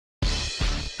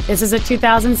This is a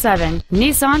 2007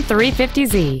 Nissan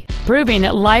 350Z, proving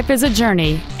that life is a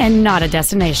journey and not a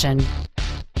destination.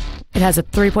 It has a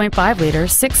 3.5-liter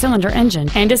six-cylinder engine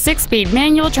and a 6-speed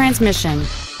manual transmission.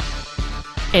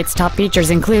 Its top features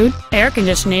include air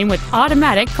conditioning with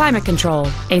automatic climate control,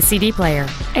 a CD player,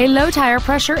 a low tire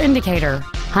pressure indicator,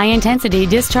 high-intensity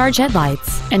discharge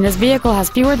headlights, and this vehicle has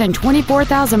fewer than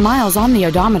 24,000 miles on the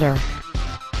odometer.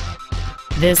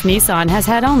 This Nissan has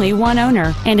had only one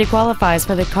owner, and it qualifies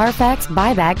for the Carfax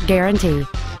buyback guarantee.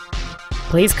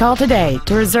 Please call today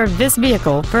to reserve this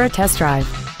vehicle for a test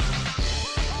drive.